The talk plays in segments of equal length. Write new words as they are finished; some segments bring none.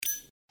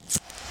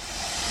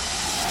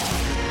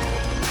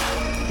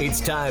It's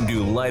time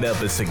to light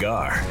up a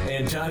cigar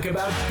and talk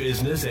about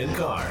business and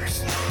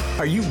cars.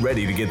 Are you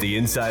ready to get the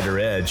insider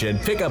edge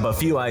and pick up a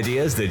few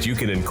ideas that you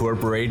can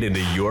incorporate into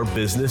your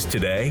business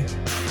today?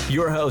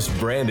 Your host,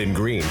 Brandon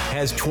Green,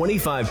 has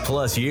 25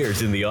 plus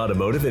years in the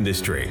automotive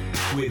industry,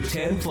 with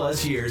 10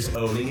 plus years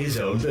owning his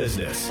own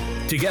business.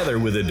 Together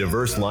with a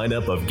diverse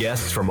lineup of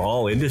guests from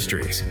all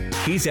industries,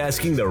 he's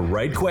asking the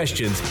right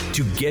questions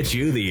to get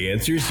you the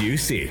answers you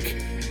seek.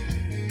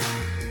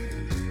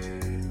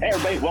 Hey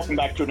everybody, welcome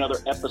back to another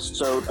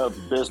episode of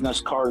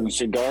Business, Cars, and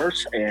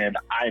Cigars, and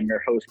I'm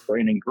your host,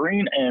 Brandon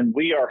Green, and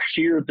we are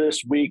here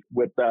this week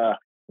with a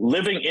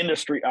living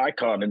industry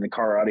icon in the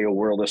car audio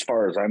world as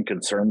far as I'm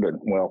concerned, and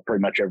well,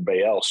 pretty much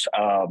everybody else.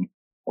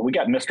 We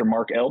got Mr.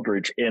 Mark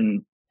Eldgridge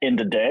in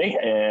today,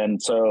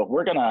 and so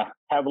we're going to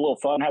have a little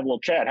fun, have a little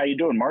chat. How you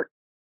doing, Mark?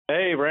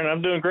 Hey, Brandon,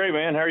 I'm doing great,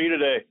 man. How are you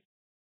today?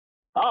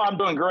 Oh, I'm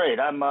doing great.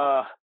 I'm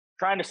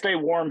trying to stay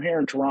warm here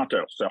in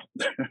Toronto, so...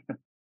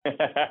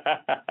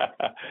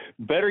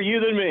 Better you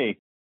than me.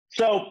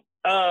 So,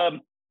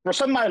 for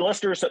some of my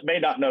listeners that may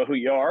not know who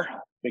you are,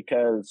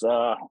 because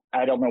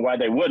I don't know why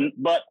they wouldn't,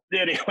 but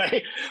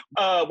anyway,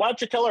 why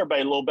don't you tell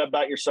everybody a little bit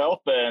about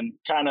yourself and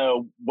kind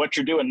of what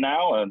you're doing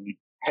now and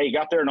how you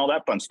got there and all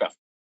that fun stuff.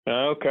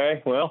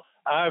 Okay. Well,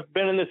 I've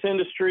been in this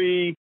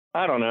industry,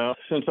 I don't know,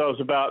 since I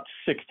was about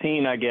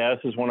 16, I guess,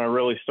 is when I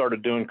really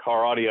started doing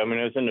car audio. I mean,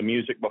 I was into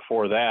music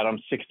before that. I'm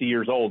 60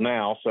 years old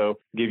now, so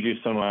gives you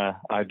some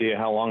idea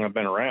how long I've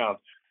been around.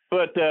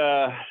 But,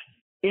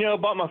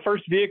 bought my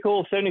first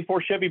vehicle,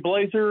 74 Chevy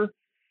Blazer,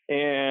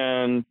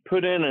 and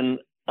put in an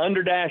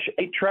underdash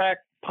 8-track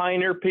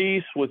Pioneer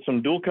piece with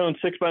some dual cone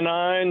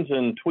 6x9s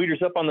and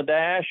tweeters up on the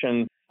dash,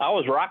 and I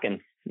was rocking,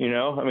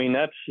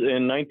 that's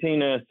in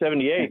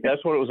 1978.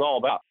 That's what it was all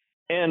about.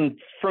 And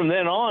from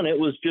then on, it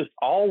was just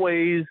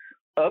always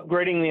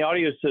upgrading the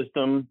audio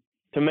system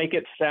to make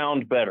it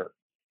sound better.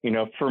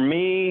 For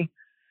me,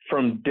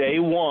 from day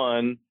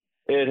one,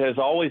 it has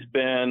always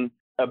been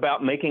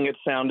about making it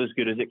sound as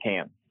good as it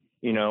can.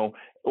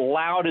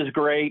 Loud is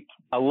great.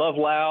 I love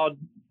loud,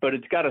 but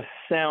it's got to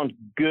sound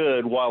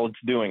good while it's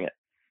doing it.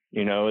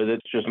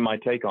 That's just my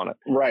take on it.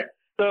 Right.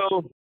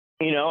 So,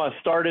 I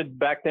started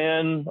back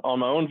then on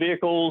my own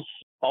vehicles,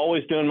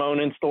 always doing my own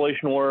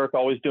installation work,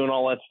 always doing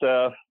all that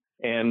stuff.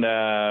 And,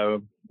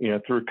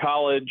 through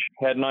college,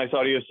 had nice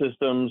audio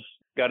systems.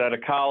 Got out of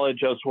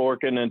college, I was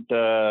working at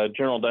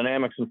General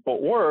Dynamics in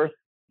Fort Worth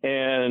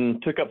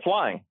and took up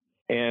flying.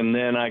 And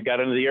then I got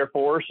into the Air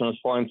Force and I was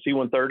flying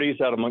C-130s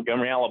out of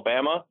Montgomery,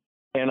 Alabama.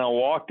 And I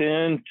walked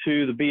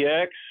into the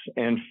BX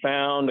and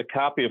found a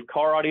copy of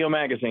Car Audio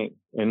Magazine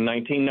in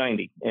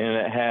 1990. And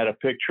it had a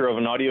picture of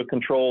an audio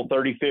control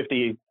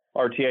 3050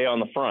 RTA on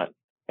the front.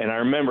 And I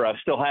remember I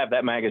still have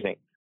that magazine.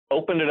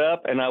 Opened it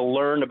up and I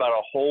learned about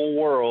a whole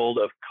world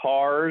of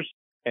cars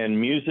and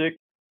music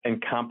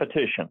and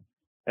competition.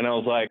 And I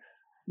was like,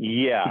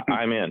 yeah,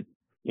 I'm in,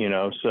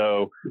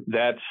 so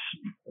that's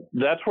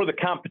where the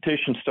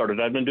competition started.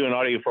 I've been doing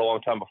audio for a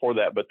long time before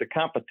that, but the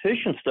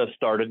competition stuff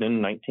started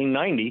in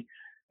 1990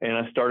 and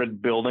I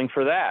started building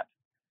for that.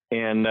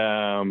 And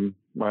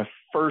my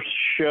first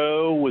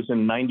show was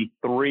in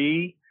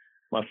 93.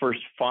 My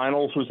first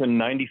finals was in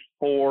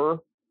 94.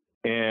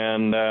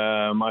 And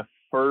my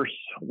first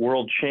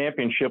world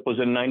championship was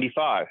in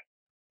 95.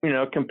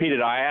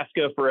 Competed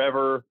IASCA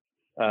forever,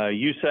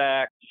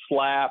 USAC,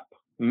 SLAP,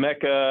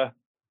 MECA,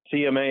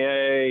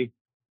 CMAA,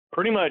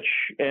 pretty much,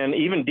 and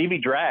even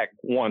DV Drag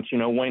once.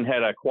 Wayne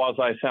had a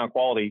quasi sound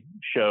quality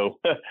show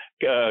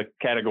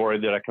category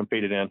that I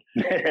competed in.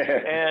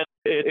 And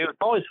it was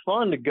always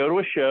fun to go to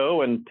a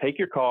show and take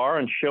your car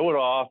and show it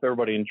off.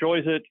 Everybody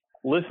enjoys it,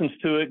 listens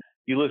to it.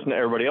 You listen to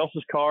everybody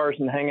else's cars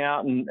and hang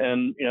out.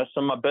 And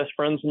some of my best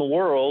friends in the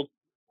world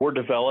were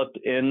developed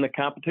in the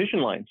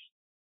competition lanes.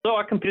 So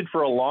I competed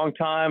for a long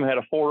time, had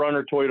a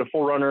Toyota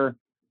 4Runner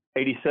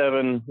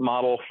 87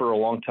 model for a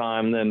long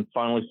time, then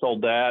finally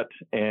sold that.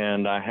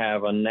 And I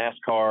have a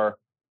NASCAR.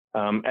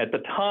 At the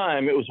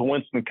time, it was a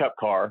Winston Cup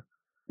car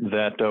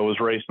that was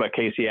raced by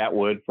Casey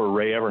Atwood for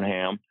Ray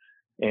Evernham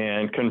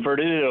and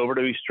converted it over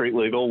to be street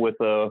legal with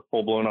a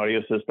full-blown audio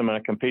system. And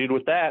I competed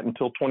with that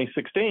until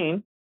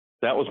 2016.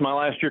 That was my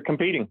last year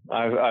competing.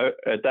 I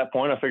at that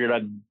point, I figured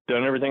I'd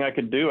done everything I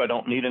could do. I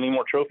don't need any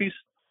more trophies.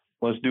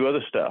 Let's do other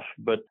stuff.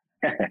 But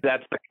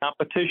that's the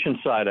competition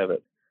side of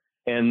it.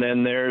 And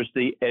then there's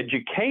the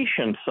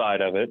education side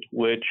of it,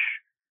 which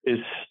is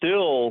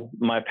still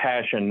my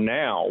passion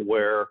now,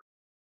 where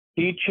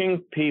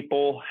teaching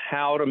people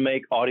how to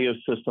make audio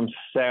systems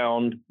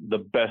sound the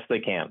best they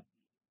can,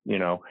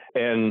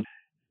 and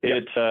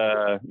it's,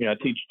 I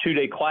teach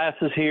 2-day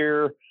classes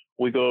here.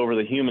 We go over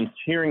the human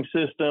hearing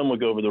system. We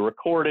go over the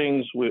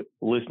recordings. We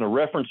listen to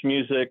reference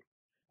music.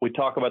 We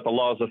talk about the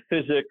laws of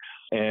physics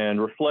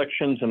and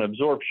reflections and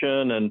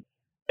absorption and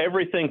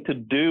everything to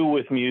do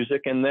with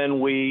music. And then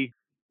we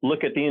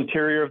look at the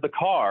interior of the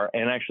car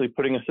and actually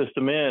putting a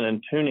system in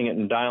and tuning it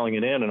and dialing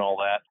it in and all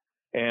that.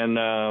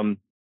 And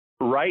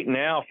right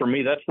now, for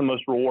me, that's the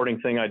most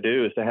rewarding thing I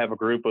do, is to have a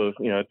group of,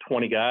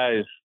 20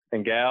 guys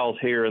and gals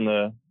here in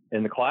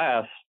the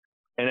class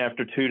And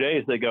after 2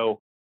 days, they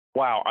go,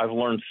 wow, I've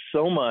learned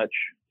so much.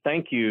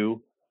 Thank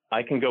you.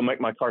 I can go make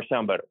my car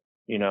sound better,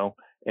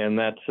 and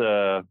that's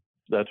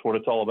what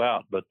it's all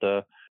about. But,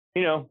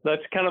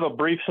 that's kind of a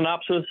brief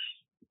synopsis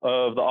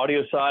of the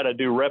audio side. I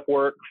do rep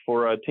work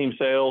for team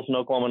sales in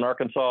Oklahoma and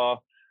Arkansas.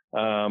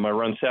 I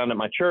run sound at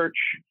my church,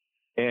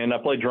 and I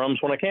play drums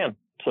when I can.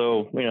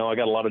 So, I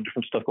got a lot of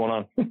different stuff going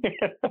on.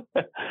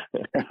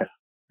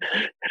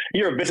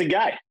 You're a busy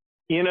guy.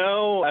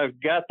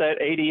 I've got that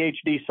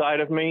ADHD side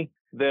of me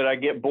that I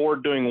get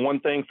bored doing one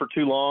thing for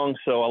too long.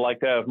 So I like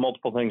to have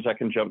multiple things I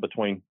can jump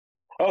between.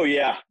 Oh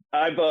yeah.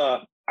 I've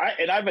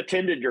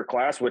attended your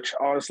class, which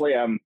honestly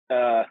I'm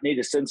need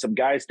to send some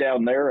guys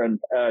down there and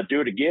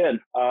do it again.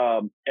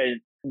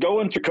 And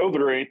going through COVID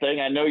or anything,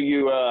 I know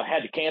you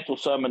had to cancel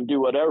some and do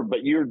whatever,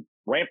 but you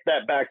ramped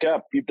that back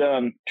up. You've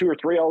done 2 or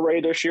 3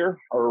 already this year,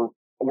 or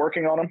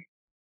working on them?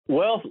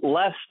 Well,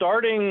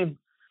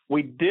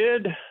 we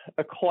did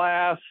 2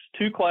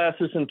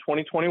 classes in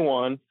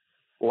 2021.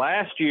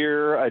 Last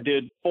year, I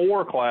did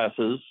 4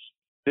 classes.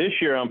 This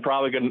year, I'm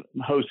probably going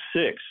to host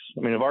 6.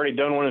 I mean, I've already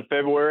done one in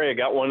February. I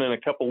got one in a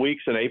couple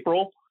weeks in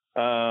April,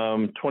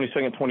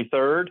 22nd,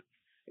 23rd.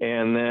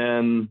 And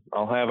then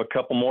I'll have a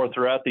couple more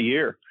throughout the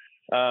year.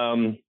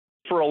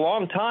 For a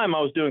long time,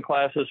 I was doing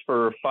classes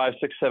for 5,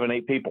 6, 7,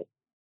 8 people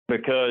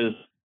because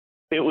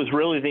it was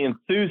really the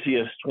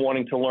enthusiasts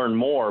wanting to learn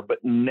more.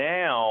 But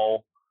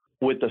now,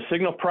 with the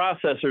signal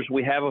processors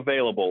we have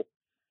available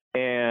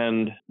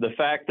and the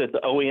fact that the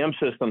OEM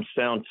system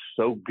sounds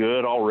so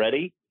good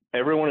already,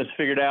 everyone has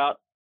figured out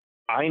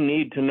I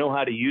need to know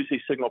how to use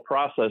these signal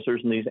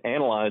processors and these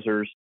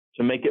analyzers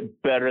to make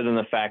it better than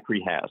the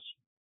factory has.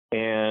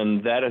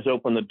 And that has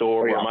opened the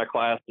door where my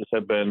classes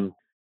have been,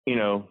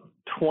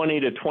 20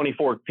 to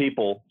 24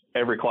 people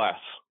every class.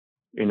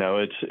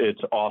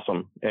 It's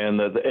awesome. And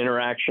the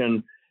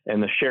interaction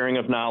and the sharing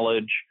of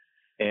knowledge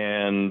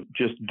and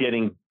just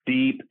getting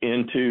deep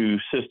into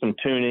system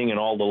tuning and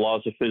all the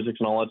laws of physics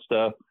and all that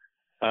stuff.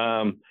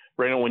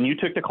 Brandon, when you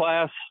took the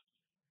class,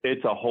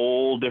 it's a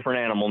whole different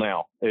animal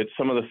now. It's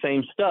some of the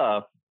same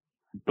stuff,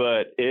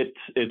 but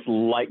it's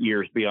light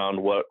years beyond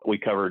what we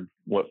covered,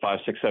 5,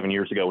 6, 7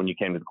 years ago when you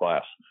came to the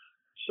class.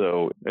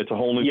 So it's a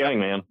whole new thing,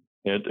 man.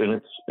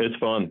 It's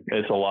fun.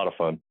 It's a lot of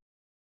fun.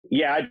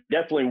 Yeah, I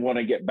definitely want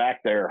to get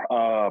back there.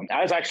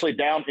 I was actually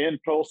down in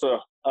Tulsa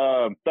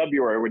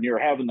February when you were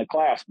having the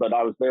class, but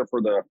I was there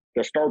for the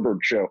Starbird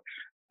show.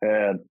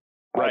 And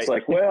I was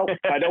like, well,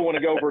 I don't want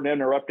to go over and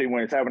interrupt him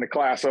when he's having a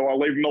class, so I'll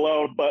leave him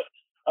alone. But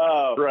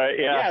it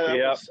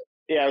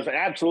was an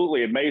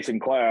absolutely amazing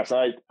class.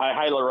 I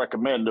highly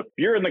recommend. If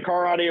you're in the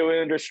car audio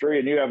industry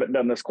and you haven't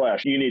done this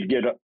class, you need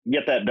to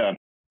get that done.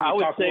 I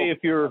would say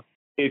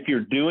if you're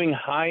doing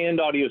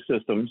high-end audio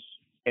systems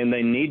and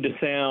they need to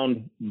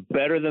sound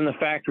better than the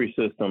factory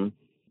system,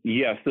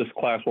 yes, this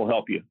class will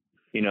help you.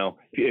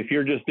 If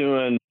you're just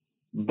doing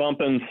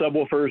bumping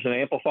subwoofers and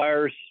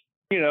amplifiers,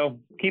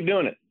 keep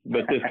doing it.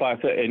 But this class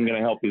isn't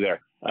going to help you there.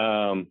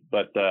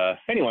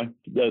 Anyway,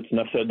 that's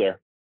enough said there.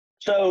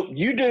 So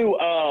you do,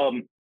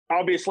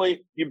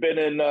 obviously, you've been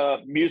in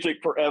music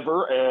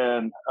forever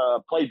and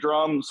play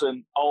drums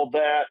and all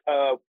that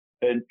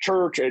in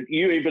church, and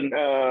you even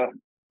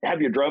have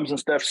your drums and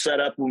stuff set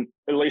up,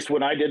 at least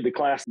when I did the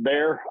class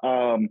there.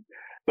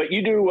 But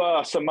you do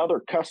some other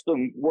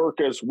custom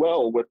work as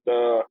well with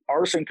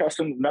Artisan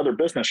Custom, another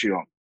business you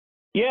own.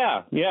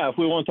 Yeah. If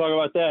we want to talk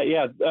about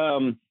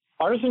that,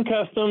 Artisan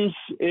Customs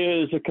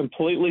is a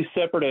completely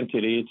separate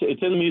entity.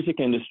 It's in the music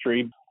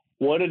industry.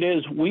 What it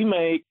is, we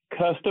make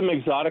custom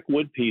exotic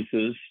wood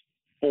pieces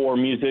for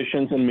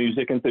musicians and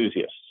music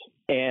enthusiasts.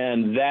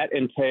 And that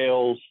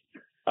entails,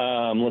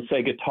 let's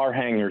say, guitar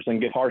hangers and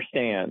guitar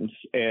stands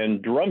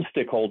and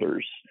drumstick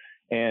holders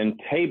and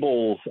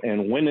tables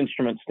and wind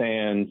instrument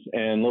stands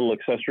and little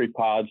accessory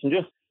pods and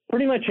just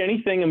pretty much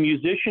anything a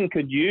musician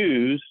could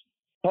use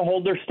to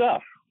hold their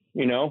stuff,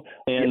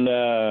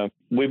 And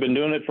we've been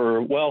doing it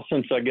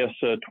since, I guess,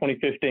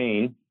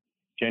 2015,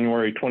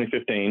 January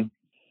 2015.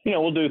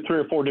 We'll do 3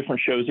 or 4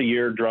 different shows a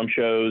year, drum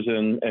shows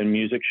and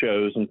music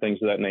shows and things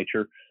of that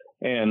nature.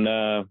 And,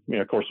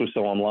 of course, we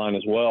sell online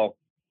as well.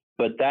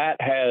 But that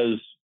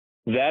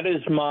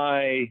is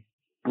my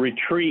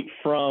retreat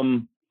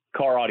from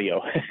car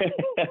audio.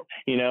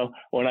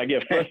 When I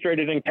get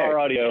frustrated in car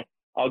audio,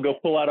 I'll go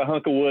pull out a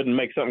hunk of wood and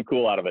make something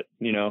cool out of it,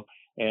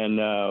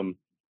 And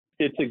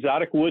it's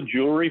exotic wood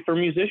jewelry for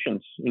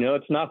musicians.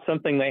 It's not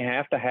something they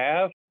have to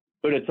have,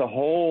 but it's a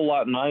whole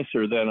lot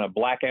nicer than a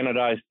black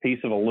anodized piece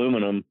of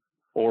aluminum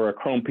or a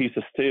chrome piece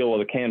of steel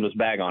with a canvas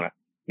bag on it.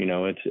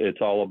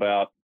 It's all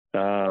about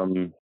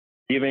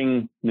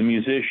giving the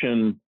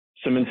musician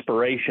some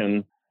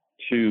inspiration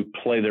to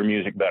play their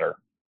music better,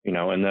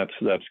 and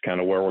that's kind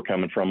of where we're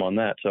coming from on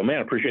that. So, man,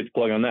 I appreciate the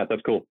plug on that.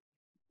 That's cool.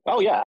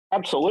 Oh, yeah,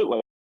 absolutely.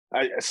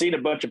 I seen a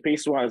bunch of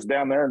pieces when I was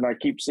down there, and I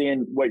keep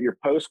seeing what you're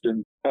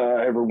posting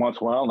every once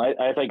in a while, and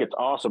I think it's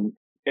awesome.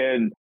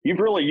 And you've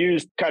really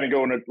used, kind of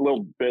going a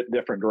little bit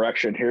different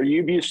direction here,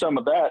 you've used some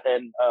of that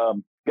and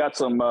got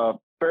some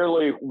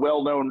fairly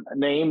well-known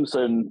names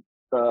and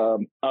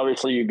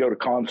Obviously, you go to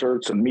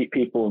concerts and meet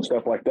people and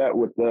stuff like that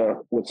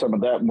with some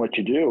of that and what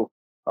you do.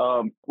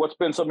 What's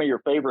been some of your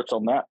favorites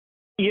on that?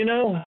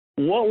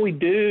 What we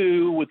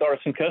do with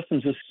Artisan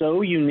Customs is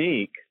so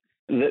unique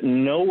that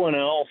no one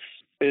else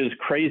is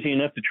crazy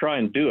enough to try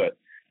and do it.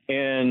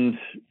 And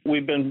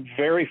we've been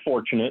very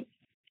fortunate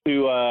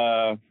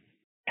to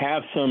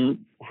have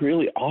some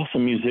really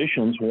awesome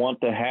musicians want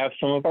to have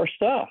some of our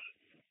stuff.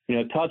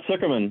 Todd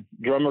Zuckerman,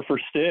 drummer for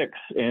Styx,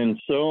 and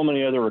so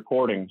many other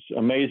recordings.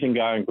 Amazing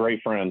guy and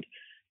great friend.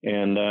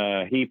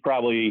 And he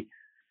probably,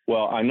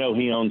 I know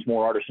he owns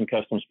more Artisan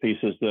Customs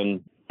pieces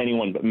than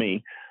anyone but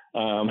me.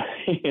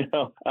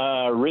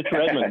 Rich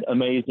Redmond,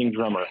 amazing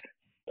drummer.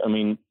 I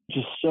mean,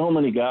 just so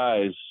many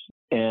guys.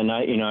 And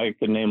I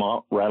could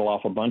rattle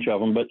off a bunch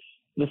of them. But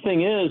the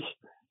thing is,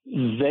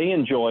 they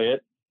enjoy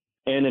it,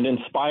 and it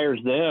inspires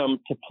them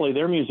to play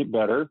their music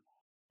better.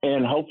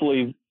 And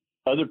hopefully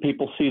other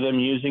people see them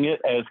using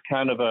it as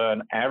kind of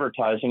an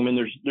advertising. I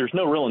mean, there's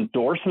no real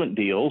endorsement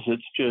deals.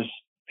 It's just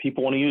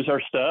people want to use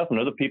our stuff, and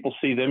other people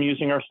see them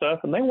using our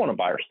stuff, and they want to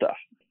buy our stuff.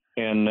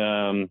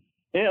 And,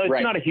 it's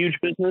right. Not a huge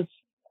business.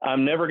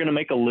 I'm never going to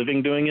make a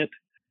living doing it.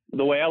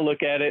 The way I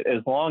look at it,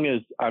 as long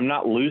as I'm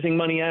not losing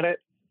money at it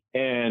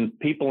and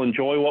people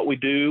enjoy what we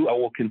do, I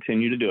will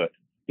continue to do it.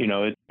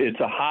 It's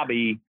a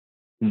hobby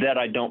that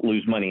I don't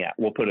lose money at.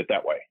 We'll put it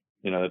that way.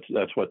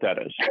 That's what that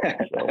is.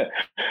 So.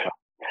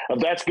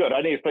 That's good.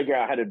 I need to figure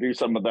out how to do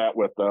some of that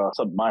with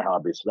some of my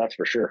hobbies. That's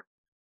for sure.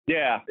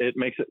 Yeah, it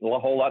makes it a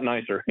whole lot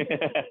nicer. In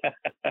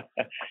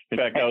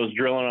fact, I was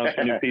drilling on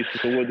some new pieces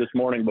of wood this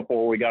morning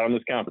before we got on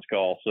this conference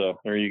call. So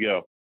there you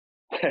go.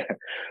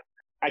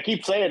 I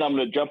keep saying I'm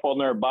going to jump on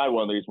there and buy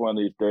one of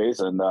these days,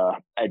 and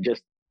I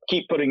just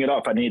keep putting it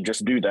off. I need to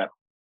just do that.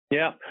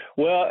 Yeah.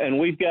 Well, and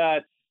we've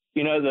got,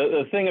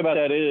 the thing about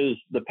that is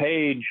the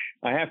page,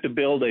 I have to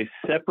build a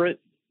separate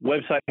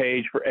website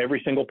page for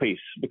every single piece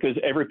because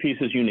every piece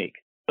is unique.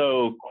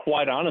 So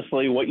quite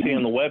honestly, what you see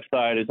on the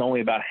website is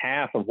only about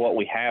half of what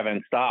we have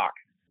in stock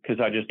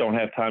because I just don't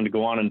have time to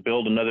go on and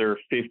build another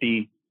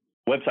 50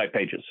 website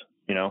pages,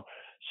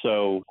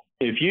 So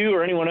if you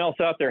or anyone else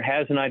out there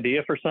has an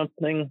idea for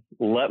something,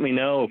 let me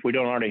know. If we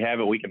don't already have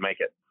it, we can make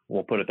it.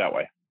 We'll put it that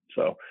way.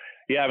 So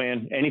yeah,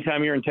 man,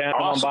 anytime you're in town,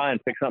 awesome. Come on by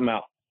and pick something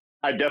out.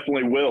 I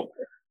definitely will.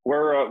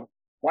 We're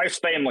wife's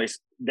family's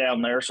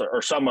down there,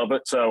 or some of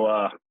it.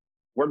 So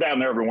we're down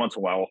there every once in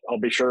a while. I'll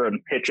be sure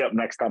and hitch up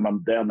next time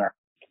I'm down there.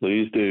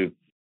 Please do.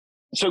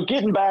 So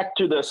getting back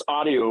to this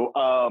audio,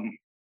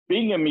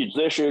 being a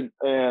musician,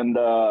 and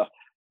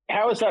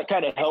how has that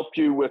kind of helped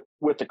you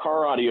with the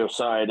car audio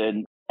side?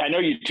 And I know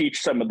you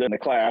teach some of them in the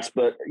class,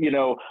 but,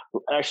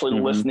 actually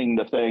listening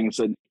to things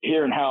and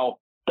hearing how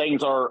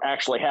things are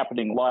actually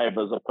happening live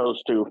as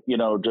opposed to,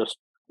 just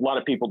a lot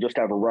of people just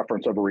have a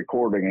reference of a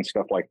recording and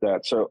stuff like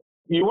that. So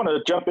you want to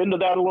jump into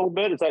that a little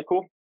bit? Is that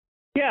cool?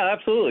 Yeah,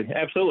 absolutely.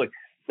 Absolutely.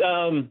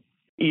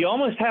 You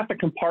almost have to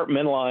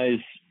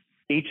compartmentalize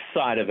each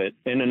side of it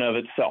in and of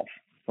itself.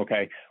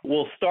 Okay.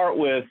 We'll start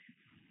with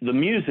the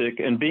music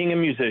and being a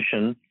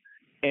musician.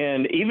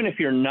 And even if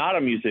you're not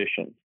a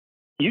musician,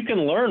 you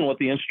can learn what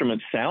the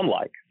instruments sound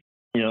like.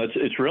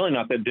 It's really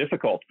not that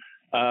difficult.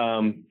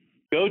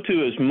 Go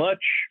to as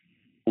much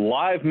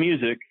live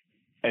music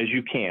as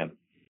you can.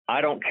 I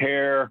don't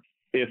care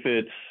if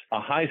it's a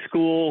high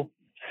school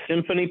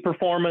symphony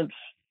performance,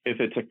 if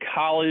it's a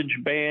college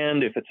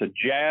band, if it's a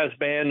jazz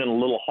band in a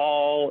little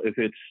hall, if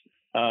it's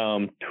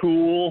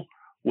Tool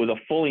with a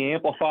fully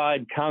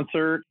amplified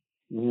concert,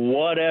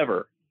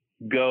 whatever,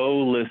 go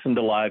listen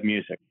to live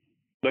music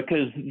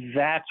because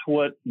that's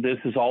what this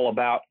is all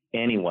about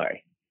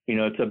anyway.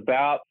 It's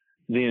about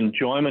the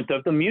enjoyment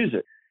of the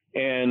music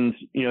and,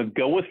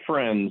 go with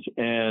friends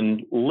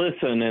and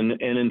listen.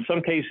 And in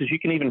some cases, you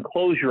can even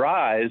close your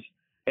eyes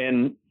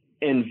and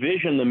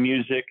envision the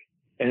music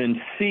and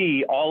then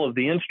see all of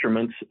the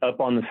instruments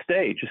up on the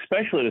stage,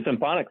 especially at a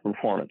symphonic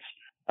performance.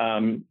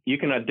 You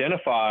can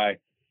identify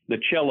the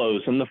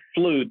cellos and the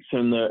flutes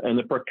and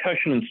the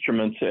percussion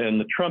instruments and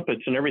the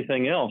trumpets and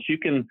everything else. You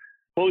can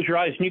close your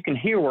eyes and you can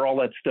hear where all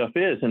that stuff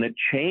is, and it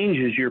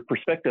changes your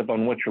perspective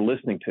on what you're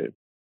listening to.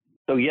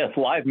 So yes,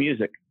 live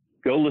music.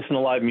 Go listen to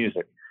live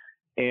music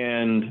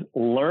and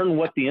learn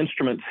what the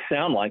instruments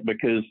sound like,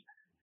 because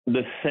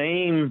the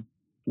same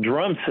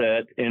drum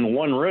set in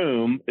one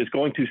room is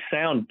going to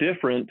sound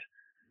different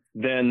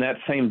than that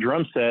same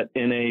drum set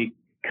in a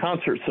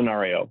concert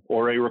scenario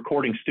or a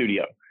recording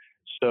studio.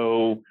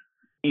 So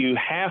you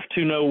have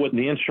to know what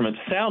the instruments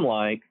sound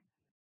like,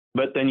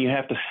 but then you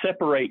have to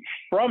separate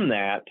from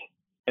that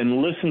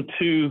and listen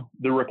to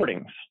the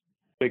recordings,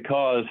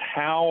 because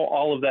how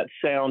all of that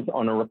sounds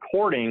on a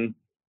recording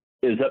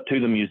is up to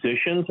the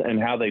musicians and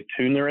how they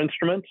tune their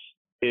instruments.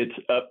 It's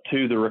up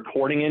to the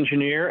recording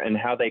engineer and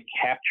how they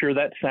capture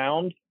that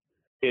sound.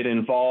 It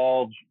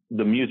involves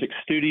the music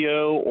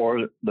studio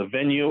or the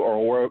venue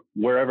or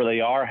wherever they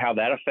are, how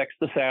that affects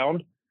the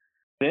sound.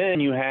 Then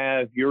you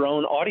have your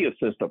own audio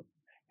system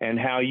and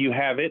how you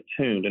have it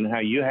tuned and how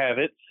you have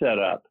it set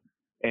up.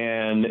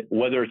 And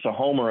whether it's a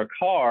home or a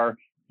car,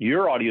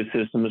 your audio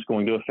system is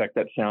going to affect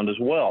that sound as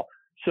well.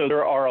 So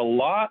there are a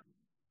lot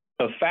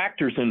of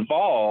factors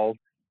involved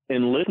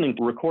in listening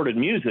to recorded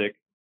music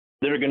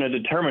that are going to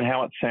determine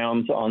how it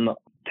sounds on the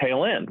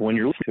tail end when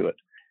you're listening to it.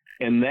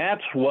 And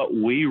that's what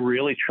we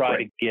really try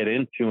to get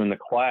into in the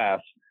class,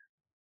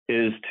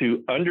 is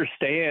to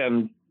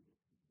understand,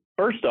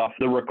 first off,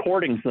 the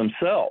recordings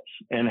themselves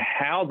and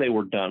how they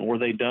were done. Were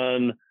they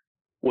done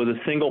with a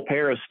single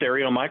pair of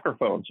stereo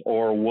microphones,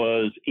 or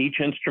was each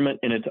instrument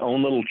in its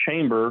own little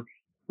chamber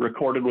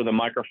recorded with a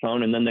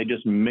microphone and then they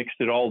just mixed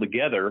it all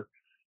together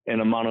in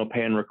a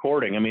monopan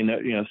recording? I mean,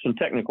 some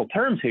technical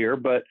terms here,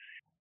 but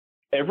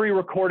every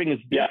recording is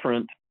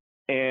different,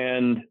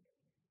 and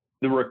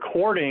the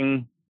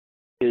recording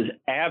is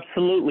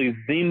absolutely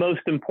the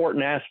most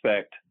important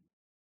aspect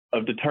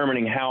of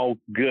determining how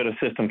good a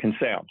system can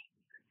sound.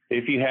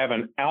 If you have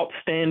an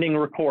outstanding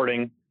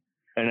recording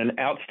and an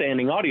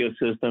outstanding audio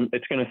system,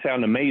 it's going to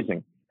sound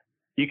amazing.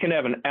 You can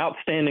have an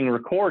outstanding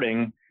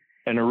recording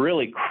and a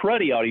really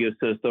cruddy audio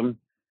system,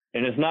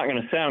 and it's not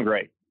going to sound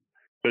great.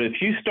 But if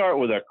you start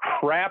with a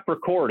crap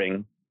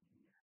recording,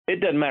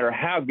 it doesn't matter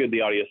how good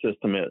the audio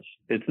system is.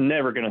 It's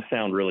never going to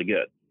sound really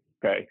good.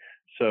 Okay.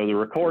 So the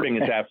recording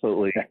is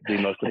absolutely the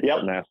most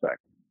important aspect.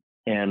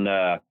 And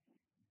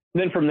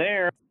then from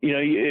there,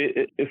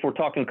 if we're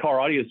talking car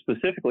audio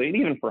specifically, and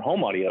even for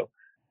home audio,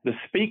 the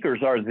speakers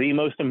are the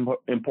most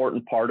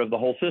important part of the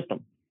whole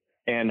system,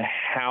 and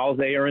how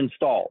they are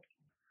installed.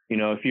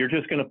 If you're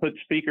just going to put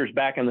speakers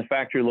back in the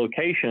factory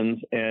locations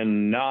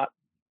and not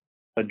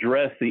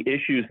address the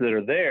issues that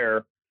are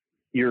there,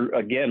 you're,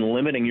 again,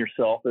 limiting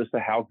yourself as to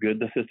how good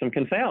the system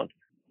can sound.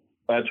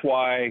 That's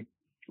why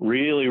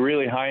really,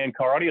 really high-end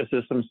car audio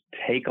systems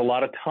take a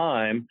lot of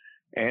time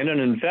and an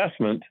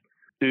investment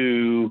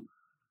to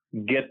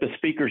get the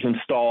speakers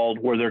installed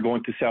where they're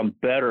going to sound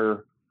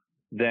better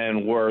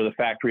than where the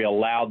factory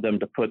allowed them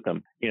to put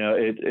them.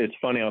 It's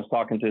funny, I was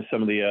talking to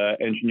some of the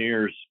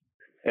engineers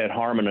at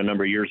Harman a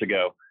number of years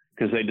ago,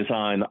 because they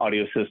design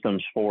audio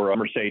systems for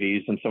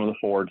Mercedes and some of the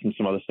Fords and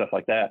some other stuff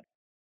like that.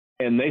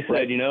 And they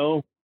said,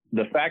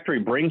 the factory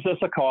brings us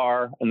a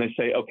car and they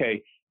say,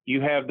 okay, you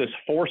have this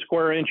 4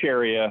 square inch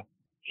area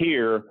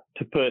here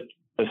to put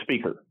a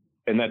speaker,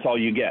 and that's all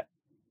you get.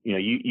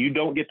 You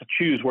don't get to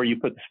choose where you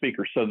put the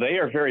speaker. So they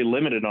are very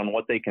limited on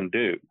what they can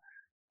do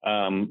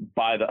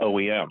by the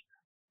OEM.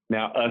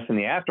 Now, us in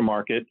the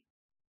aftermarket,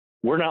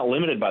 we're not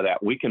limited by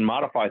that. We can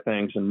modify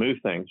things and move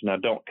things. Now,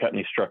 don't cut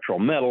any structural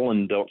metal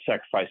and don't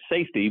sacrifice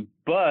safety,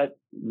 but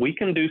we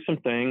can do some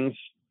things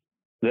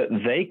that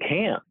they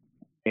can't.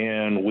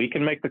 And we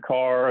can make the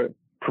car,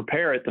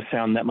 prepare it to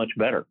sound that much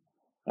better.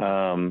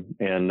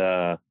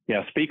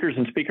 Speakers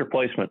and speaker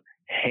placement,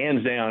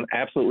 hands down,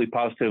 absolutely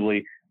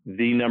positively,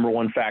 the number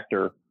one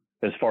factor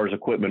as far as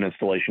equipment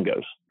installation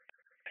goes.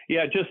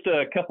 Yeah, just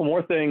a couple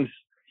more things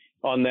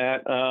on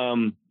that.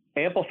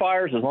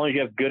 Amplifiers, as long as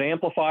you have good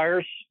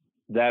amplifiers,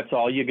 that's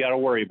all you got to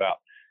worry about.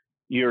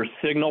 Your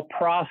signal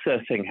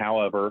processing,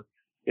 however,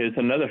 is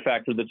another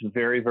factor that's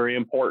very, very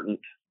important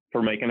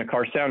for making a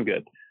car sound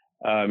good.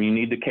 You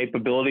need the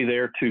capability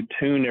there to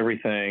tune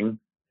everything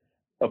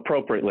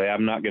appropriately.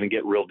 I'm not going to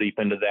get real deep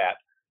into that.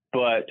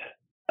 But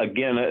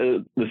again,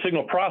 the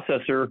signal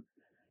processor,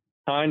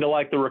 kind of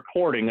like the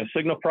recording, a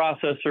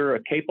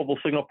capable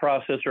signal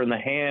processor in the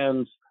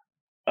hands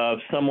of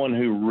someone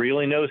who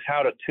really knows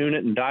how to tune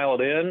it and dial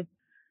it in,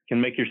 can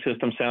make your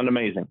system sound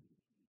amazing.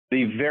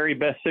 The very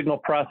best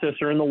signal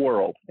processor in the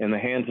world in the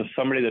hands of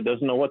somebody that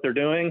doesn't know what they're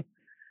doing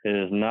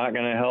is not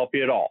going to help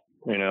you at all,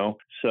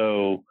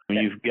 So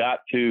you've got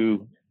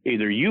to,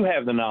 either you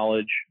have the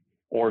knowledge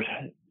or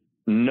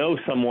know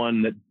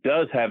someone that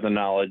does have the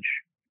knowledge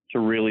to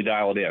really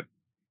dial it in.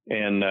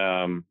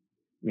 And,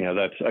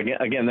 that's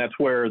again, that's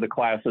where the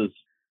classes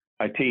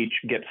I teach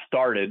get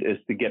started, is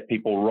to get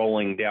people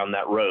rolling down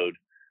that road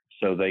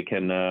so they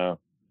can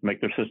make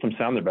their system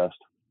sound their best.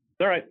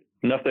 All right,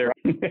 enough there.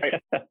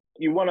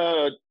 You want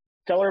to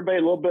tell everybody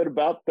a little bit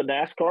about the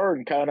NASCAR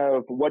and kind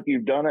of what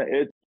you've done?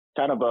 It's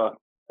kind of a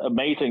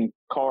amazing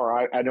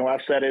car. I know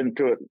I've sat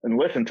into it and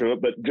listened to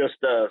it, but just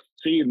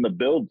seeing the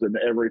builds and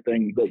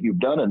everything that you've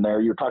done in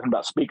there, you're talking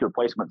about speaker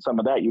placement, some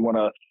of that. You want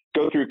to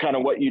go through kind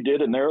of what you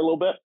did in there a little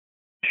bit?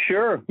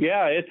 Sure.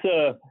 Yeah, it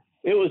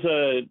was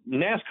a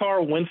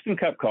NASCAR Winston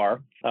Cup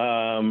car,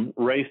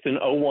 raced in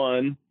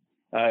 01.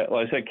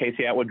 Like I said,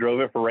 Casey Atwood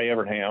drove it for Ray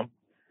Evernham.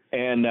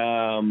 And,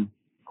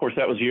 of course,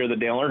 that was the year that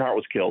Dale Earnhardt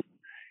was killed.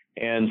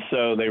 And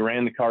so they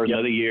ran the cars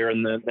another year,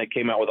 and then they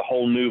came out with a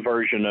whole new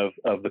version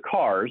of the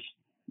cars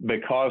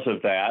because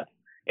of that.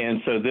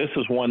 And so this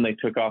is one they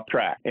took off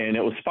track. And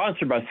it was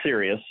sponsored by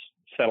Sirius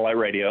Satellite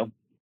Radio.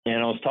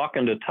 And I was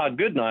talking to Todd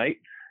Goodnight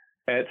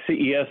at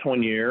CES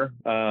one year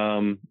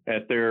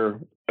at a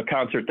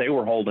concert they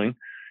were holding.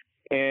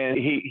 And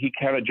he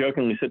kind of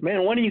jokingly said,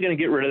 man, when are you going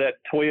to get rid of that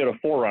Toyota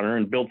 4Runner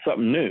and build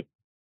something new?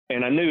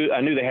 And I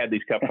knew they had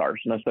these Cup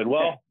cars. And I said,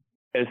 well,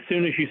 as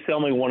soon as you sell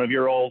me one of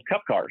your old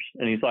Cup cars.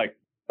 And he's like,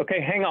 okay,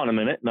 hang on a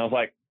minute. And I was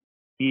like,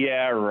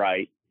 yeah,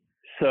 right.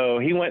 So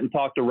he went and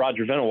talked to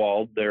Roger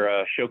Venewald,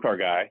 their show car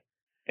guy,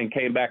 and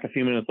came back a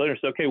few minutes later and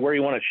said, okay, where do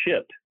you want it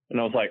shipped? And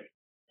I was like,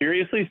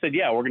 seriously? He said,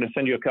 yeah, we're going to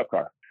send you a cup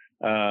car.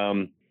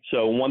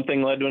 So one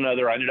thing led to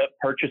another. I ended up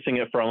purchasing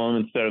it from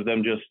them instead of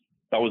them just,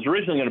 I was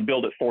originally going to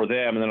build it for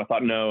them. And then I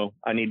thought, no,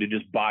 I need to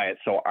just buy it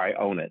so I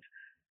own it.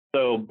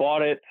 So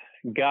bought it,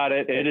 got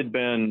it. It had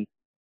been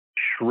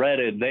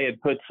shredded. They had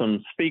put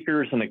some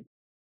speakers and a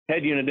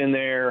head unit in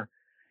there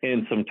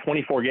and some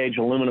 24 gauge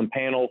aluminum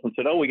panels and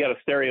said, oh, we got a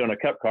stereo and a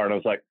cup car. And I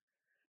was like,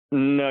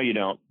 no, you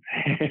don't.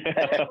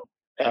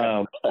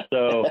 And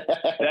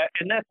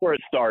that's where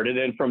it started.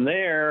 And from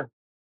there,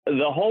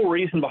 the whole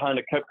reason behind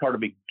a cup car to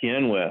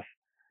begin with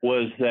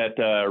was that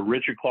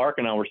Richard Clark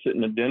and I were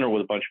sitting at dinner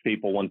with a bunch of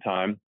people one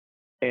time,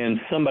 and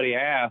somebody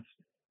asked,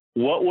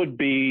 what would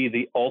be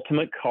the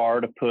ultimate car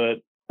to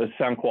put a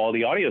sound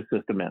quality audio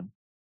system in?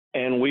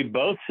 And we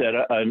both said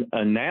a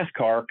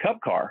NASCAR cup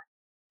car.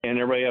 And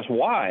everybody asked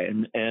why.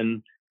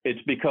 And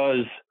it's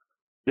because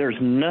there's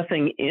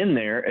nothing in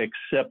there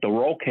except the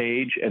roll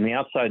cage and the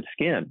outside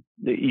skin.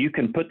 You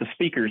can put the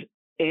speakers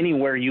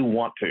anywhere you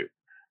want to,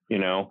 you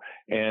know,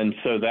 and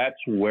so that's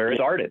where it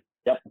started.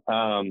 Yep.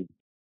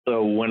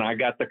 So when I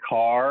got the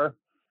car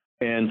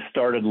and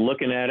started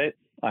looking at it,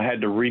 I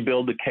had to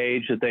rebuild the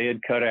cage that they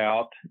had cut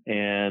out,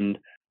 and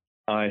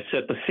I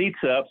set the seats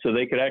up so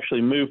they could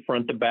actually move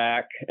front to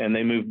back, and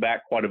they moved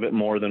back quite a bit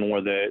more than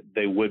where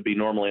they would be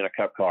normally in a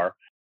cup car.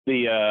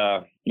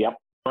 The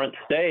front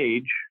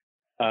stage,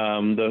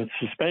 the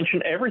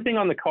suspension, everything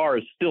on the car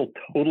is still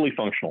totally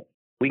functional.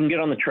 We can get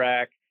on the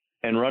track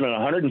and run at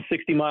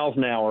 160 miles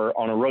an hour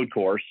on a road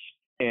course,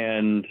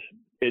 and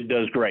it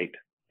does great.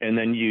 And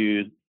then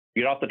you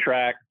get off the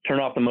track, turn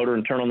off the motor,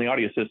 and turn on the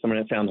audio system, and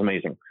it sounds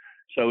amazing.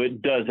 So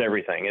it does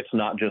everything. It's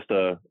not just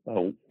a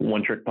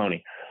one-trick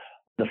pony.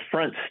 The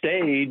front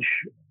stage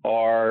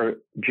are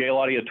JL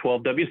Audio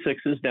 12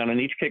 W6s down on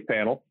each kick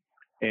panel,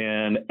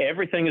 and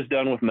everything is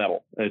done with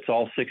metal. It's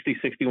all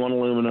 60-61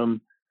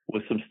 aluminum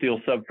with some steel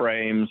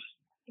subframes,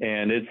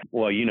 and it's,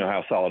 well, you know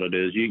how solid it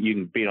is. You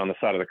can beat on the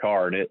side of the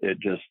car, and it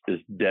just is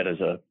dead as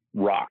a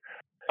rock.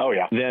 Oh,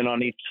 yeah. Then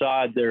on each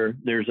side,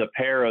 there's a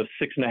pair of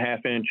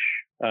 6.5-inch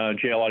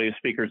JL Audio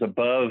speakers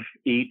above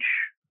each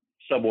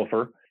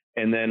subwoofer,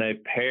 and then a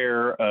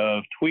pair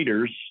of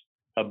tweeters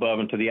above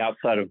and to the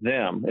outside of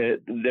them.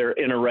 They're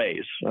in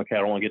arrays. Okay, I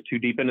don't want to get too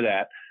deep into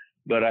that,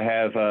 but I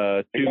have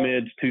 2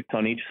 mids, 2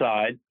 on each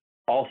side.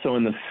 Also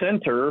in the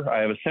center, I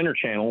have a center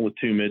channel with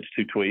 2 mids,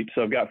 2 tweets.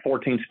 So I've got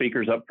 14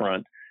 speakers up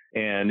front,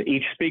 and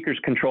each speaker is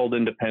controlled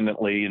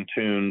independently and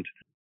tuned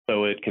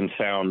so it can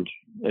sound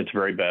its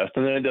very best.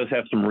 And then it does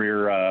have some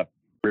rear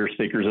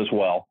speakers as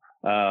well.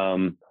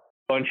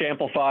 Bunch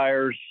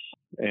amplifiers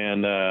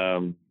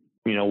and,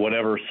 you know,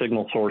 whatever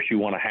signal source you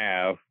want to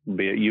have,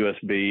 be it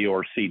USB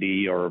or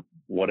CD or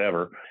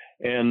whatever.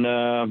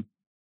 And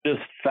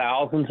just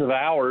thousands of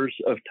hours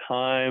of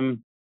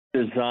time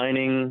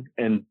designing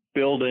and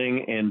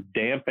building and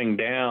damping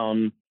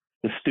down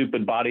the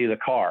stupid body of the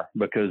car,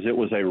 because it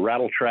was a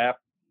rattle trap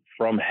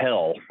from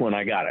hell when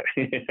I got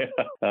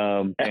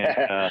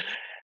it.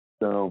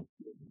 So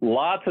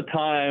lots of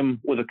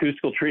time with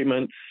acoustical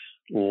treatments,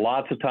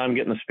 lots of time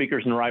getting the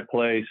speakers in the right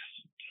place,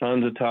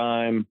 tons of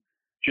time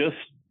just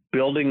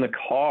building the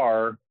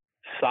car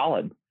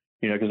solid,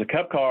 you know, because a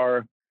cup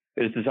car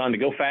is designed to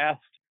go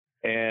fast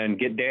and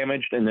get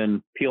damaged and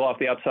then peel off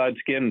the outside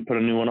skin and put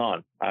a new one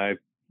on. I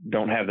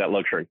don't have that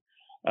luxury.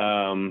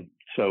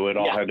 So it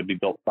all had to be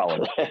built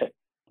solid.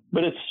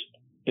 But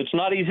it's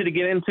not easy to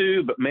get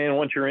into, but man,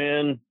 once you're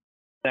in,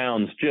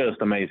 sounds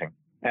just amazing.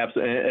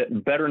 Absolutely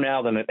better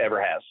now than it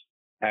ever has.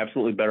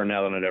 Absolutely better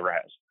now than it ever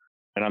has.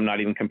 And I'm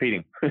not even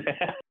competing.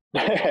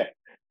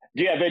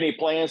 Do you have any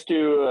plans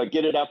to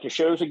get it out to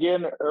shows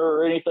again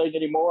or anything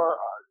anymore,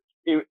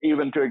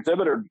 even to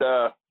exhibit,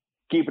 or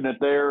keeping it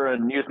there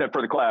and using it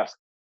for the class?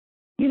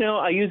 You know,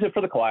 I use it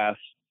for the class.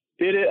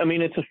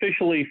 It's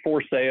officially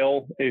for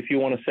sale, if you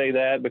want to say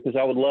that, because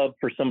I would love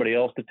for somebody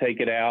else to take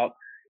it out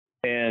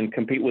and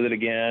compete with it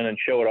again and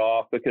show it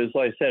off, because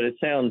like I said, it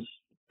sounds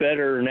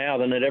better now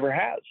than it ever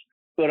has.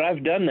 But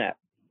I've done that.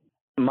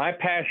 My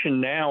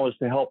passion now is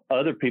to help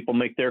other people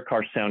make their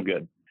cars sound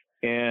good.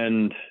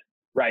 And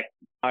right.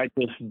 I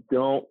just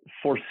don't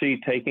foresee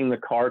taking the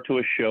car to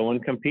a show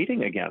and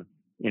competing again.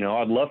 You know,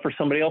 I'd love for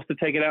somebody else to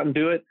take it out and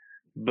do it,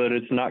 but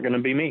it's not going to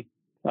be me.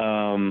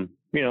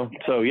 You know,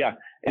 so yeah,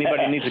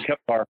 anybody needs a cup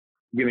car,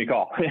 give me a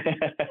call.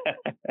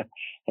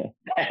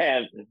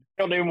 And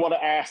don't even want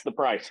to ask the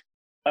price.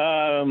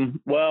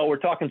 Well, we're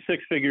talking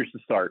 6 figures to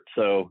start.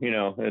 So, you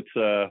know, it's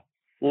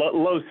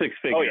low 6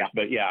 figures,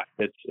 but yeah,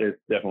 it's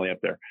definitely up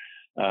there.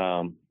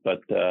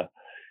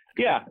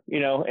 Yeah, you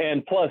know,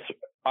 and plus,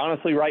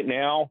 honestly, right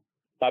now,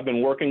 I've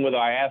been working with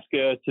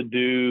IASCA to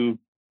do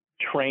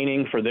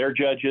training for their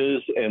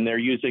judges, and they're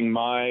using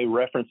my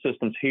reference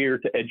systems here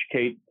to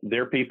educate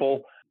their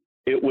people.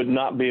 It would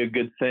not be a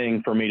good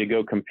thing for me to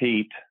go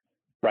compete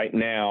right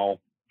now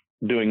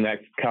doing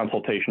that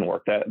consultation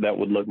work. That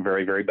would look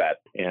very, very bad,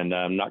 and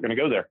I'm not going to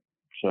go there.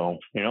 So,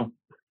 you know.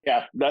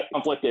 Yeah, that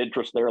conflict of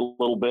interest there a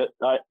little bit.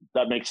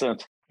 That makes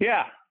sense.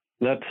 Yeah.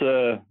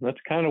 that's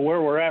kind of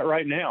where we're at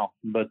right now.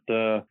 But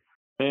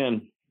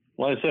man,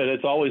 like I said,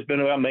 it's always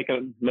been about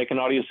making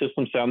audio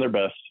systems sound their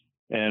best.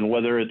 And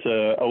whether it's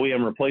a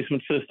OEM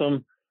replacement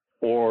system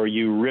or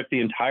you rip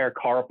the entire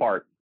car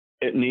apart,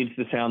 it needs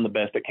to sound the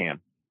best it can.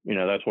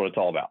 That's what it's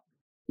all about.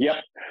 Yep.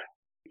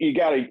 You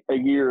got a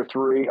year or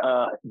three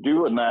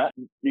doing that.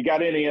 You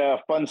got any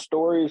fun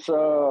stories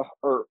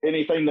or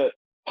anything that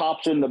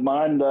pops into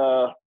mind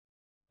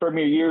from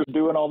your years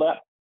doing all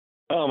that?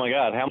 Oh my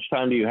God, how much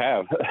time do you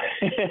have?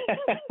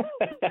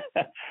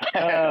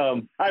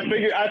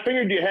 I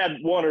figured you had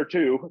one or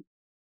two.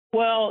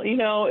 Well,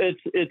 there's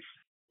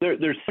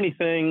so many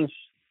things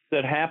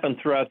that happen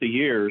throughout the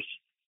years.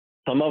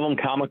 Some of them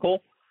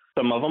comical,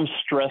 some of them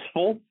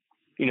stressful.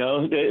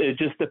 It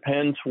just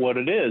depends what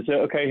it is.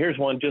 Okay, here's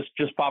one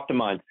just popped to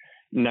mind.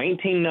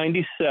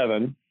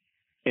 1997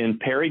 in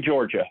Perry,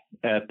 Georgia,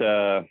 at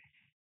the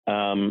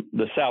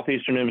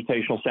Southeastern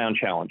Invitational Sound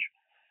Challenge,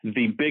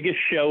 the biggest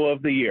show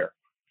of the year.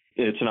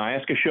 It's an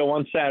IASCA show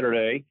on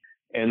Saturday,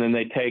 and then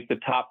they take the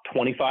top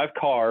 25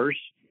 cars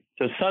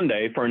to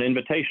Sunday for an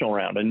invitational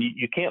round. And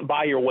you can't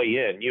buy your way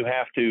in. You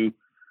have to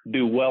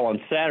do well on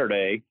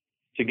Saturday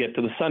to get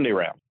to the Sunday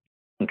round.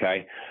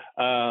 Okay.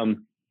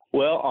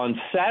 Well, on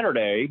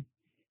Saturday,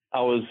 I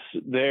was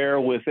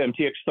there with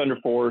MTX Thunder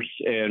Force,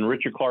 and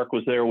Richard Clark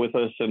was there with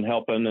us and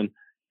helping.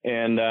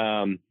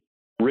 And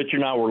Richard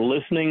and I were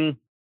listening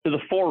to the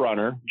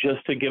Forerunner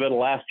just to give it a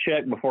last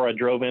check before I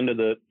drove into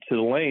the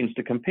lanes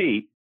to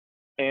compete.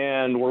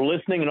 And we're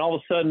listening, and all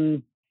of a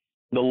sudden,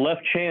 the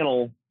left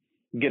channel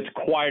gets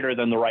quieter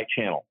than the right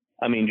channel.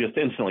 I mean, just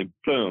instantly,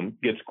 boom,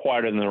 gets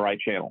quieter than the right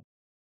channel.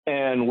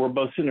 And we're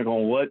both sitting there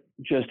going, what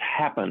just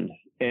happened?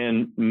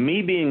 And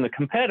me being the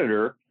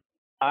competitor,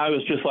 I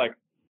was just like,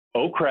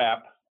 oh,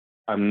 crap,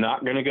 I'm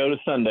not going to go to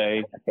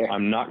Sunday.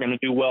 I'm not going to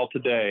do well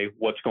today.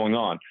 What's going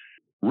on?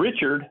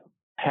 Richard,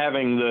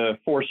 having the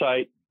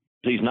foresight,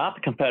 he's not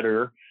the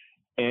competitor,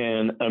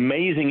 and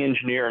amazing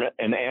engineer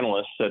and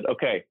analyst, said,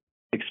 okay,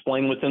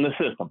 explain what's in the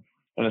system.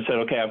 And I said,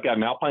 okay, I've got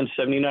an Alpine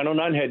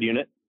 7909 head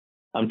unit.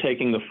 I'm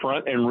taking the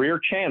front and rear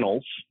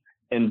channels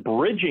and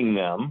bridging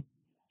them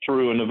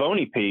through a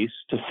Navoni piece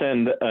to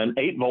send an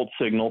 8-volt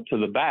signal to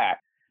the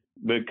back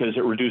because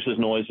it reduces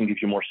noise and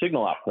gives you more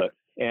signal output.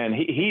 And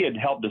he had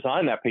helped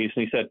design that piece,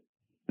 and he said,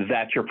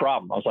 that's your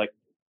problem. I was like,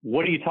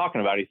 what are you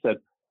talking about? He said,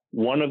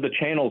 one of the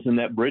channels in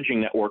that bridging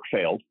network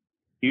failed.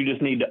 You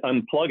just need to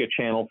unplug a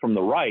channel from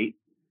the right,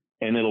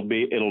 and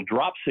it'll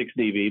drop 6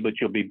 dB, but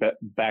you'll be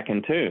back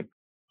in tune.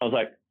 I was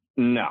like,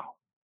 no.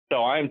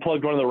 So I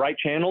unplugged one of the right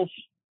channels,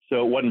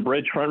 so it wasn't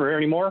bridge front rear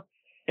anymore,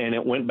 and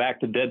it went back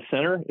to dead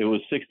center. It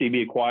was 6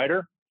 dB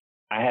quieter.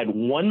 I had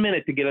 1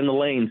 minute to get in the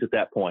lanes at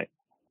that point.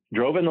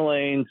 Drove in the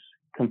lanes,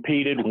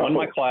 competed, won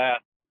my class,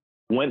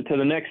 went to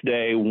the next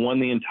day, won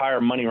the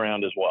entire money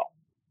round as well.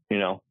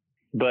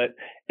 But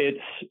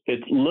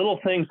it's little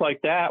things like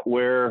that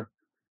where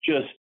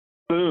just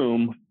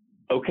boom,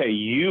 okay,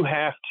 you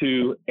have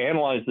to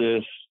analyze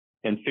this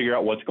and figure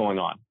out what's going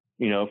on.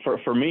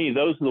 For me,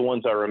 those are the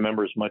ones I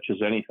remember as much as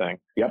anything.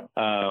 Yep.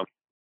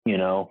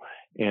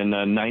 In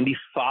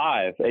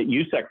 95 at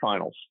USEC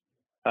finals,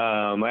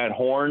 I had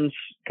horns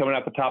coming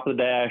out the top of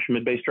the dash,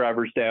 mid-bass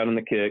drivers down in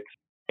the kicks,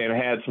 and I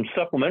had some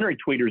supplementary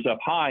tweeters up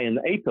high in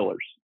the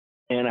A-pillars.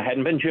 And I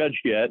hadn't been judged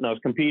yet, and I was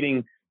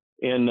competing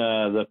in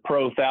the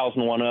Pro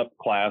 1001 Up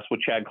class with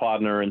Chad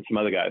Klodner and some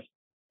other guys.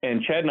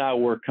 And Chad and I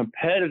were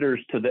competitors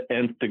to the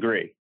nth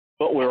degree,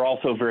 but we were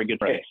also very good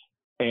friends.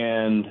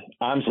 And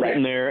I'm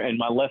sitting there, and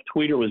my left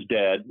tweeter was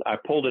dead. I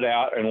pulled it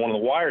out, and one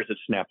of the wires had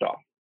snapped off.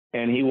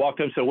 And he walked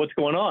up and said, what's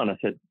going on? I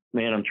said,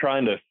 man, I'm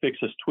trying to fix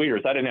this tweeter.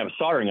 I didn't have a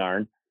soldering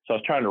iron, so I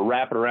was trying to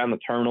wrap it around the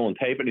terminal and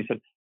tape it. And he said,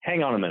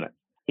 hang on a minute.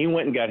 He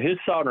went and got his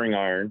soldering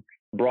iron,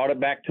 brought it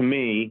back to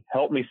me,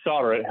 helped me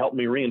solder it, helped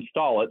me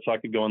reinstall it so I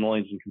could go in the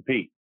lanes and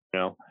compete.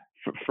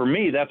 For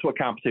me, that's what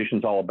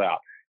competition's all about.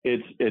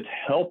 It's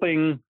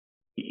helping.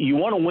 You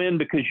want to win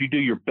because you do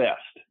your best.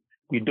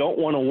 You don't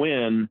want to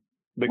win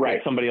because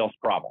it's somebody else's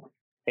problem.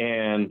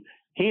 And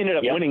he ended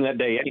up winning that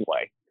day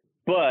anyway,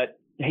 but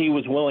he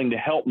was willing to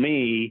help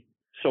me.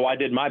 So I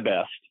did my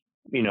best,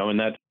 and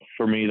that's,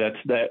 for me, that's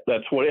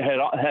what it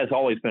has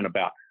always been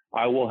about.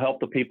 I will help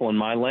the people in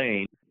my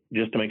lane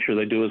just to make sure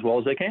they do as well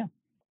as they can.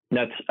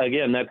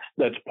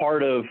 That's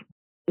part of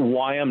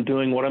why I'm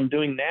doing what I'm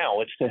doing now.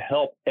 It's to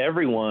help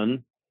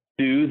everyone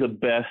do the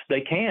best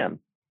they can.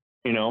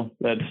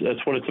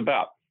 That's what it's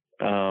about.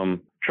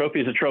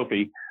 Trophy is a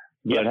trophy,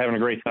 but having a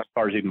great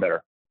car is even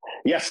better.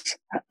 Yes,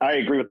 I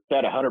agree with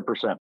that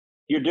 100%.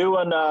 You're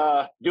doing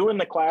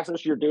the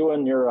classes. You're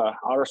doing your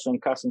artisan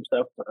custom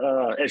stuff.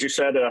 As you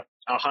said, a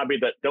hobby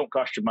that don't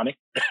cost you money.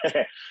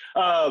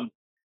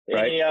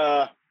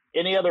 Right.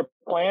 Any other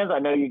plans? I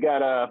know you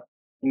got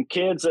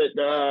kids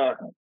that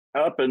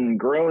up and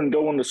grown,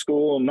 going to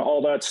school and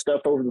all that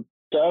stuff over the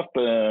stuff.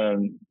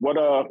 And what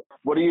are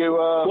you?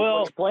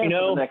 What's your plan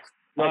for the next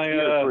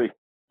year or three?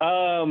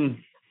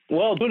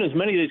 Well, doing as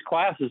many of these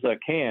classes as I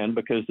can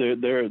because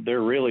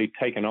they're really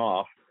taking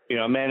off.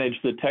 I manage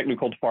the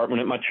technical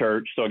department at my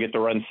church, so I get to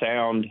run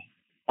sound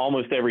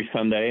almost every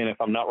Sunday. And if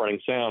I'm not running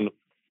sound,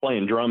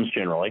 playing drums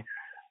generally.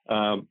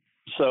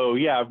 So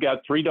yeah, I've got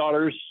 3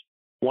 daughters.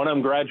 One of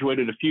them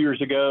graduated a few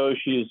years ago.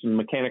 She's a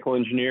mechanical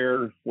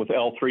engineer with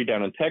L3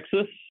 down in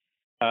Texas.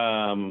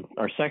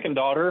 Our second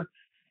daughter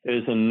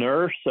is a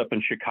nurse up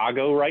in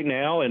Chicago right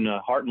now in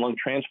a heart and lung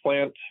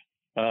transplant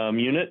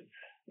unit.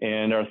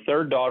 And our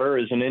third daughter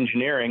is in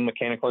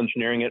mechanical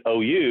engineering at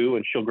OU,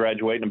 and she'll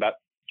graduate in about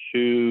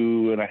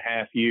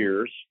 2.5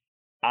 years.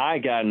 I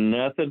got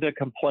nothing to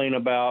complain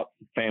about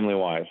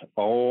family-wise.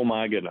 Oh,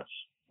 my goodness.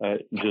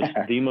 Just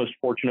the most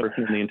fortunate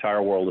person in the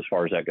entire world as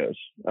far as that goes.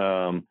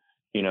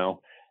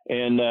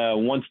 And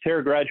once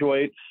Tara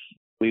graduates,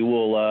 we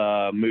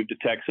will move to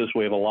Texas.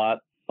 We have a lot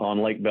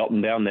on Lake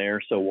Belton down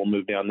there, so we'll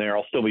move down there.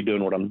 I'll still be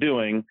doing what I'm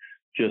doing,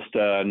 just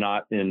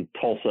not in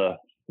Tulsa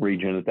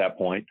region at that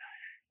point.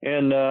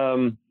 And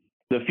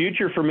the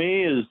future for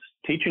me is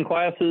teaching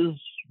classes,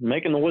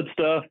 making the wood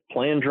stuff,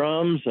 playing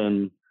drums,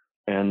 and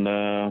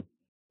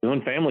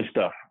doing family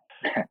stuff.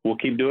 We'll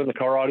keep doing the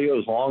car audio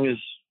as long as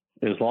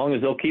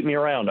they'll keep me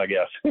around, I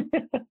guess.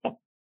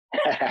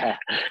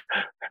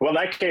 Well, in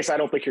that case, I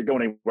don't think you're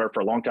going anywhere for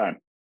a long time.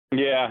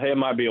 Yeah, it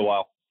might be a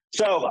while.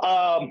 So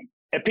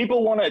if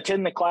people want to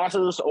attend the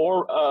classes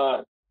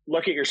or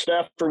look at your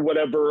stuff or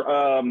whatever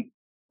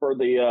for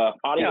the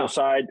audio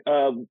side,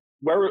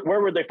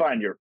 where would they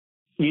find you?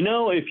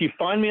 If you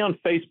find me on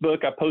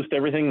Facebook, I post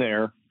everything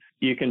there.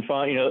 You can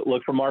find,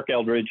 look for Mark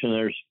Eldgridge, and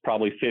there's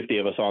probably 50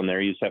 of us on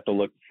there. You just have to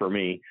look for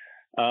me.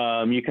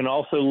 You can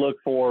also look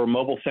for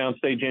Mobile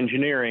Soundstage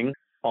Engineering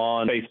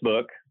on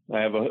Facebook. I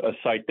have a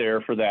site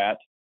there for that.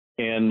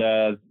 And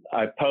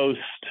I post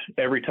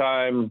every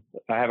time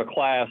I have a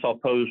class, I'll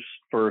post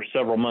for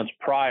several months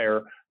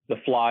prior the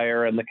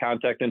flyer and the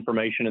contact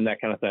information and that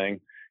kind of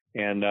thing.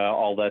 And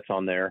all that's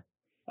on there.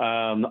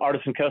 The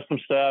Artisan Custom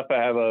stuff, I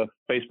have a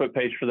Facebook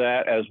page for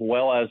that, as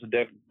well as a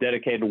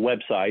dedicated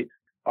website,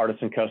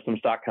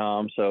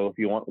 artisancustoms.com. So if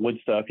you want wood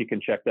stuff, you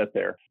can check that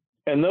there.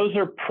 And those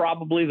are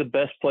probably the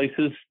best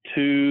places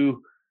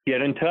to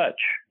get in touch.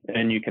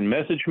 And you can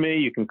message me,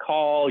 you can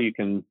call, you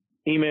can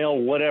email,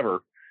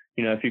 whatever.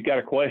 If you've got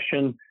a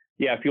question,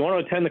 if you want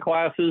to attend the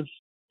classes,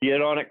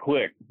 get on it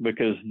quick,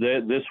 because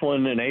this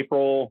one in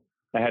April,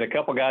 I had a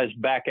couple guys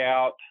back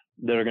out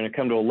that are going to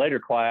come to a later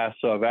class.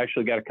 So I've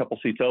actually got a couple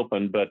seats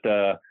open, but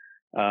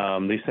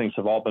these things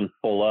have all been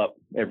full up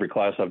every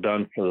class I've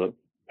done for the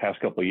past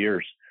couple of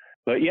years.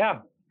 But yeah,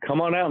 come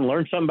on out and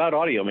learn something about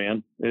audio,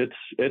 man.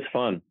 It's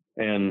fun.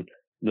 And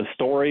the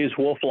stories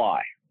will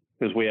fly,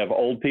 because we have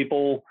old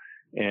people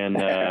and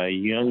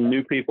young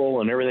new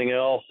people and everything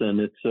else. And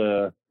it's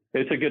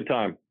a good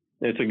time.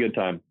 It's a good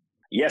time.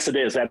 Yes, it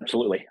is.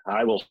 Absolutely.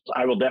 I will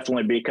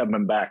definitely be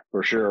coming back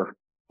for sure.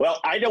 Well,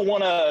 I don't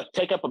want to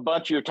take up a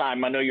bunch of your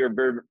time. I know you're a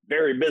very,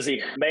 very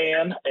busy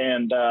man,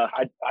 and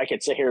I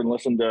could sit here and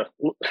listen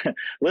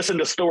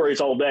to stories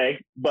all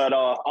day. But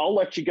I'll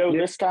let you go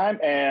this time,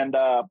 and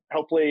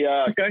hopefully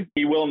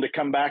be willing to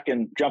come back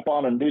and jump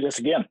on and do this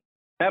again.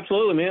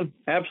 Absolutely, man.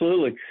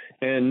 Absolutely.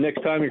 And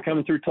next time you're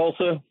coming through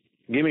Tulsa,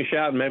 give me a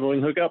shout, and maybe we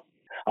can hook up.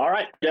 All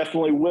right,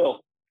 definitely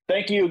will.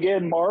 Thank you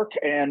again, Mark,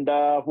 and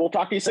we'll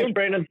talk to you soon. Thanks,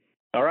 Brandon.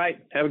 All right,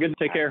 have a good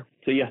day. Take care.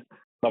 See ya.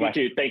 Bye-bye.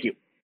 You too. Thank you.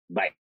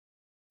 Bye.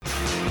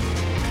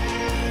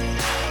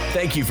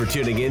 Thank you for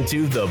tuning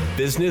into the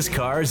Business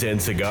Cars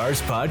and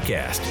Cigars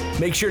podcast.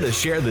 Make sure to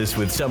share this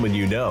with someone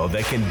you know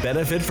that can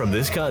benefit from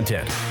this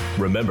content.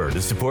 Remember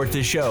to support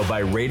this show by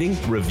rating,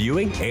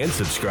 reviewing, and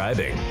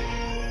subscribing.